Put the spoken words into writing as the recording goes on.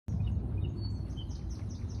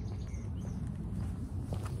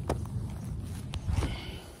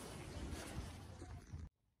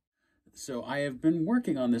So I have been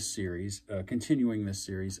working on this series, continuing this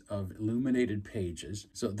series of illuminated pages.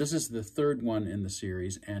 So this is the third one in the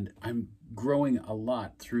series, and I'm growing a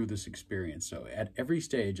lot through this experience. So at every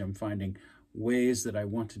stage, I'm finding ways that I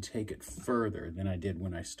want to take it further than I did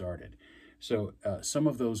when I started. So some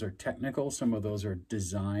of those are technical, some of those are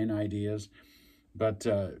design ideas. But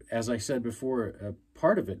as I said before,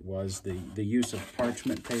 part of it was the use of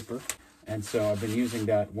parchment paper. And so I've been using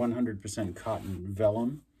that 100% cotton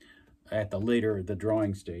vellum at the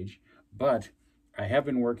drawing stage. But I have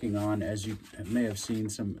been working on, as you may have seen,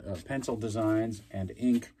 some pencil designs and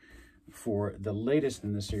ink for the latest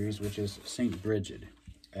in the series, which is St. Brigid.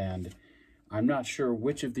 And I'm not sure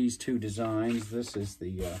which of these two designs. This is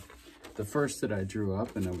the first that I drew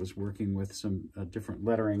up, and I was working with some different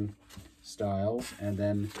lettering styles. And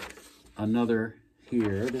then another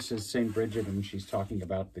here. This is St. Brigid, and she's talking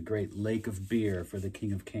about the great lake of beer for the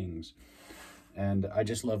King of Kings. And I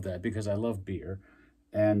just love that because I love beer.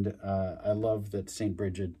 And I love that St.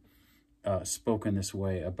 Brigid spoke in this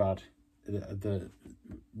way about the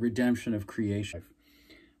redemption of creation.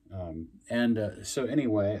 So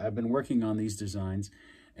anyway, I've been working on these designs.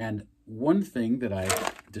 And one thing that I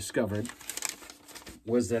discovered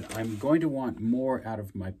was that I'm going to want more out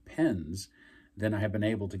of my pens than I have been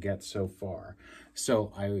able to get so far.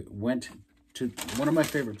 So I went to one of my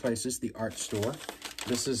favorite places, the art store.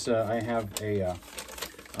 This is, I have a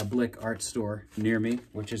Blick art store near me,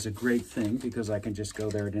 which is a great thing because I can just go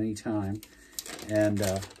there at any time. And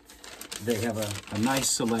they have a nice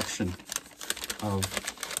selection of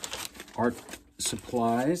art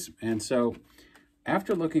supplies. And so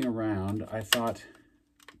after looking around, I thought,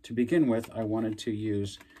 to begin with, I wanted to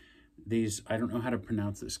use these, I don't know how to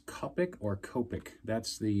pronounce this, Copic or Copic.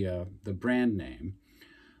 That's the brand name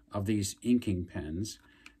of these inking pens.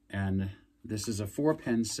 And this is a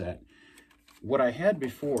 4-pen set. What I had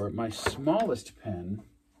before, my smallest pen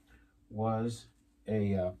was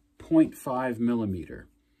a 0.5 millimeter.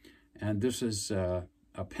 And this is a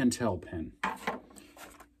Pentel pen.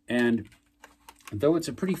 And though it's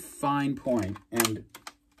a pretty fine point, and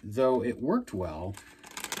though it worked well,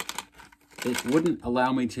 it wouldn't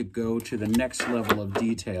allow me to go to the next level of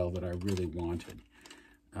detail that I really wanted.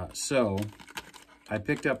 So I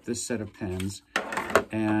picked up this set of pens,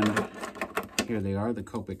 and here they are, the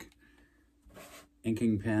Copic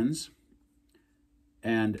inking pens.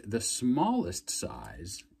 And the smallest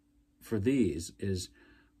size for these is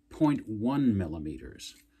 0.1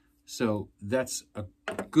 millimeters. So that's a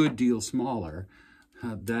good deal smaller.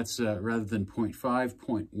 That's rather than 0.5,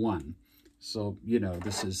 0.1. So, you know,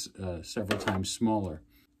 this is several times smaller.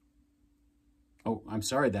 Oh, I'm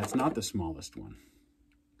sorry, that's not the smallest one.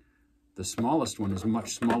 The smallest one is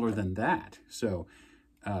much smaller than that. So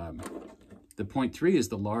the 0.3 is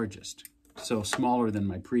the largest, so smaller than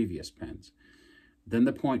my previous pens. Then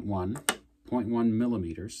the 0.1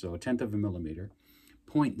 millimeters, so 1/10 of a millimeter.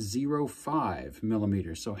 0.05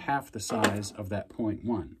 millimeters, so half the size of that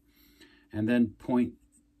 0.1. And then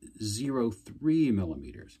 0.03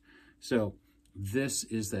 millimeters. So this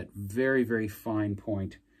is that very, very fine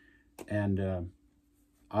point, and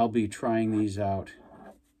I'll be trying these out.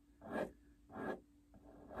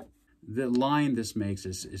 The line this makes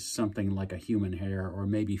is something like a human hair, or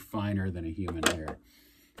maybe finer than a human hair.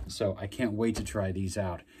 So I can't wait to try these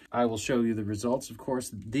out. I will show you the results, of course.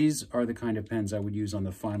 These are the kind of pens I would use on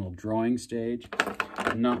the final drawing stage,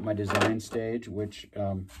 not my design stage, which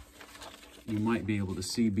you might be able to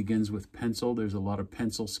see begins with pencil. There's a lot of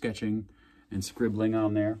pencil sketching and scribbling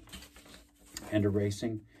on there and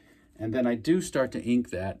erasing. And then I do start to ink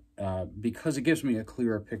that because it gives me a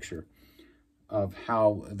clearer picture of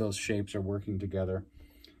how those shapes are working together.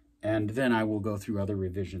 And then I will go through other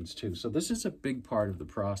revisions too. So this is a big part of the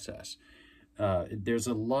process. There's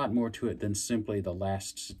a lot more to it than simply the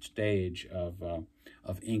last stage of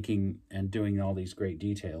inking and doing all these great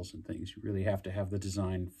details and things. You really have to have the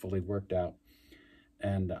design fully worked out.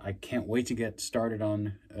 And I can't wait to get started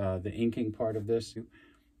on the inking part of this.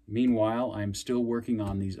 Meanwhile, I'm still working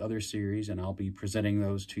on these other series, and I'll be presenting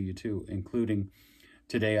those to you too, including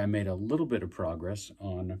today I made a little bit of progress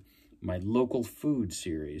on my local food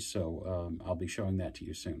series, so I'll be showing that to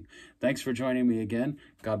you soon. Thanks for joining me again.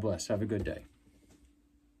 God bless. Have a good day.